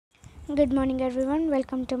Good morning everyone,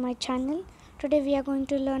 welcome to my channel. Today we are going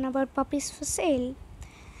to learn about puppies for sale.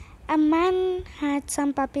 A man had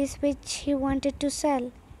some puppies which he wanted to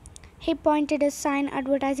sell. He pointed a sign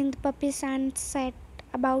advertising the puppies and set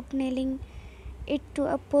about nailing it to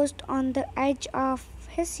a post on the edge of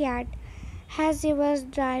his yard. As he was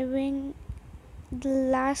driving the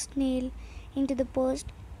last nail into the post,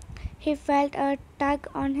 he felt a tug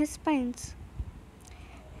on his pants.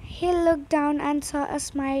 He looked down and saw a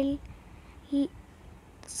small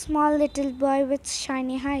little boy with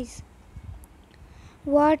shiny eyes.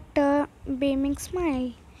 "What a beaming smile,"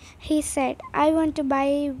 he said. "I want to buy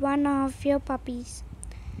one of your puppies."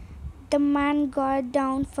 The man got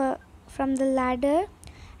down from the ladder,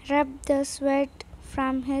 rubbed the sweat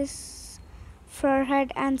from his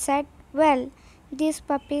forehead, and said, "Well, these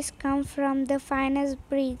puppies come from the finest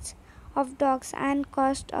breeds of dogs and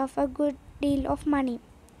cost of a good deal of money."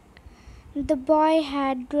 The boy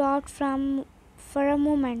had dropped for a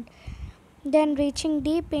moment. Then, reaching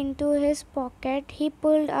deep into his pocket, he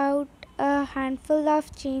pulled out a handful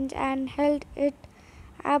of change and held it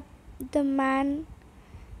up. "The man,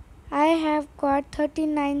 I have got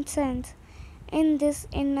 39 cents. Is this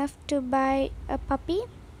enough to buy a puppy?"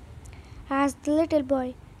 asked the little boy.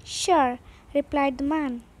 "Sure," replied the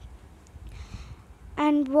man.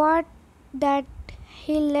 "And what that?"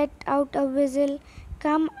 He let out a whistle.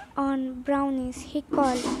 "Come on, brownies," he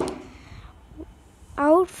called.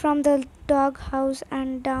 Out from the doghouse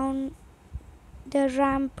and down the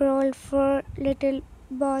ramp rolled 4 little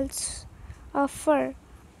balls of fur.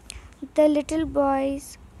 The little boy's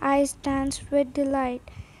eyes danced with delight,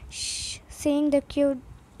 seeing the cute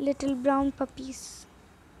little brown puppies.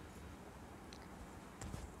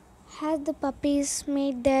 As the puppies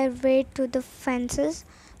made their way to the fences,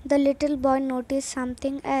 the little boy noticed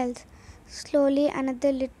something else. Slowly, another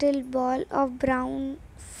little ball of brown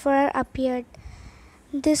fur appeared,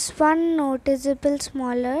 this one noticeably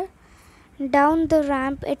smaller. Down the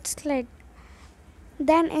ramp it slid.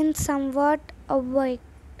 Then, in somewhat awkward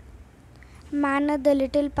manner, the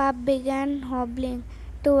little pup began hobbling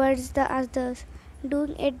towards the others,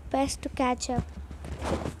 doing its best to catch up.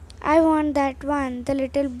 "I want that one," the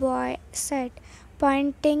little boy said,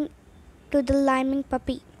 pointing to the liming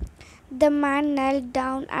puppy. The man knelt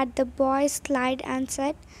down at the boy's side and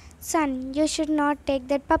said, "Son, you should not take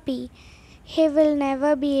that puppy. He will never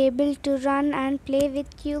be able to run and play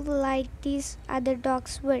with you like these other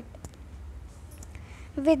dogs would."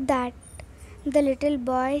 With that, the little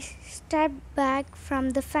boy stepped back from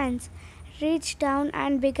the fence, reached down,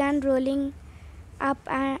 and began rolling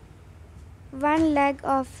up one leg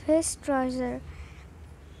of his trouser.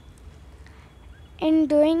 In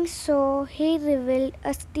doing so, he revealed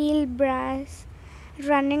a steel brace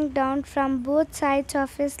running down from both sides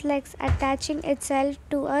of his legs, attaching itself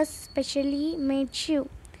to a specially made shoe.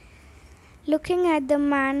 Looking at the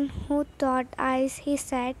man who thought eyes, he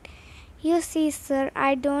said, "You see, sir,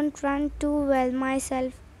 I don't run too well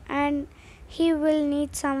myself, and he will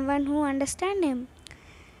need someone who understands him.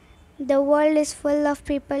 The world is full of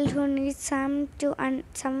people who need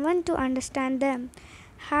someone to understand them.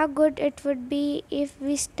 How good it would be if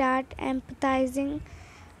we start empathizing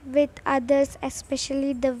with others,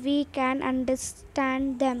 especially the weak, and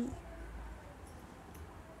understand them."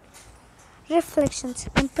 Reflections.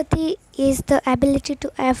 Empathy is the ability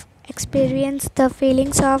to experience the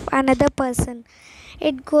feelings of another person.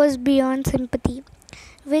 It goes beyond sympathy,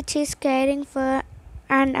 which is caring for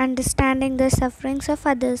and understanding the sufferings of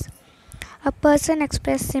others. A person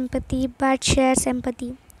expresses sympathy but shares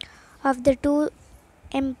empathy. Of the two,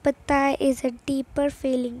 empathy is a deeper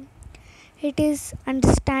feeling. It is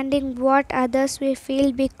understanding what others will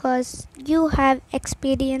feel because you have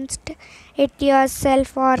experienced it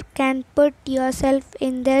yourself or can put yourself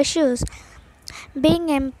in their shoes. Being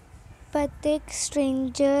empathic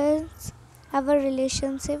strangers our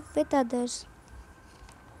relationship with others.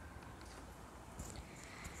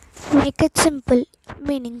 Make it simple.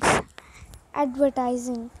 Meanings.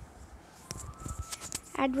 Advertising.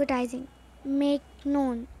 Advertising. Make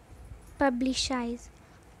known. Publicize.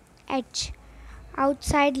 Edge.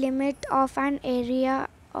 Outside limit of an area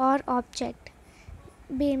or object.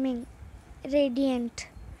 Beaming. Radiant.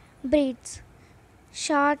 Breeds.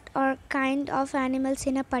 Short or kind of animals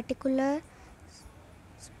in a particular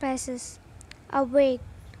species. Awake.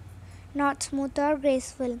 Not smooth or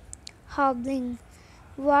graceful. Hobbling.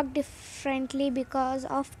 Walk differently because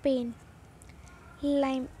of pain.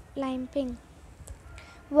 Limping.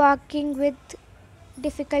 Walking with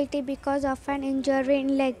difficulty because of an injury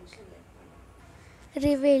in leg.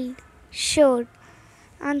 Revealed. Showed.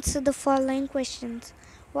 Answer the following questions.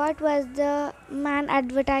 What was the man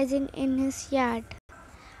advertising in his yard?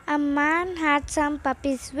 A man had some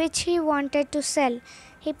puppies which he wanted to sell.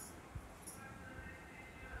 He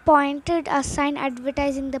pointed a sign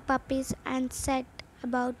advertising the puppies and set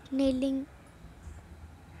about nailing.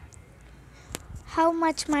 How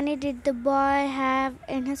much money did the boy have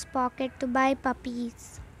in his pocket to buy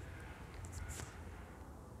puppies?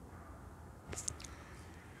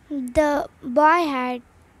 The boy had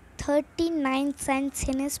 39 cents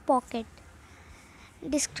in his pocket.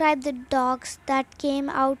 Describe the dogs that came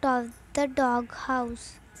out of the dog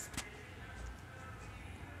house.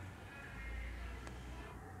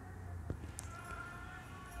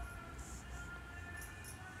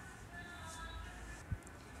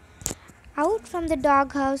 Out from the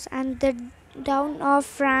doghouse and the down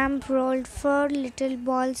of ramp rolled 4 little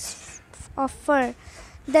balls of fur.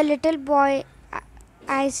 The little boy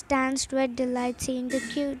eyes danced with delight seeing the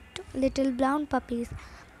cute little brown puppies.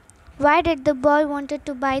 Why did the boy wanted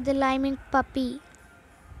to buy the liming puppy?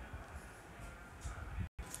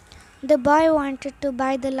 The boy wanted to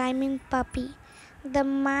buy the liming puppy. The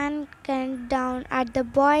man came down at the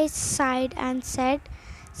boy's side and said,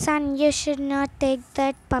 "Son, you should not take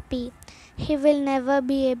that puppy. He will never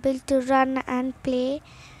be able to run and play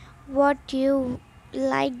what you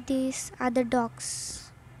like these other dogs."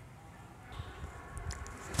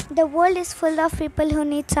 The world is full of people who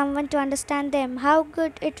need someone to understand them. How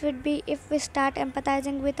good it would be if we start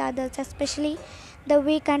empathizing with others, especially the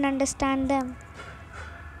weak, and understand them.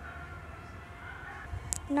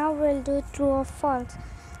 Now we'll do true or false.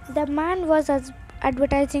 The man was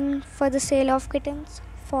advertising for the sale of kittens.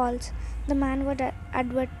 False. The man was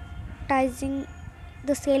advertising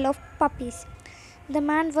the sale of puppies. The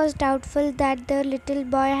man was doubtful that the little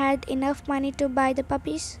boy had enough money to buy the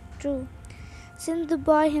puppies. True. Since the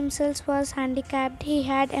boy himself was handicapped, he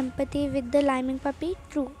had empathy with the liming puppy.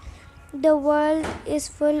 True. The world is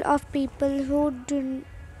full of people who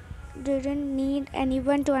didn't need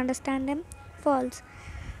anyone to understand them. False.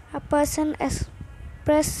 A person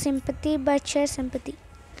expresses sympathy but shares sympathy.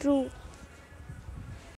 True.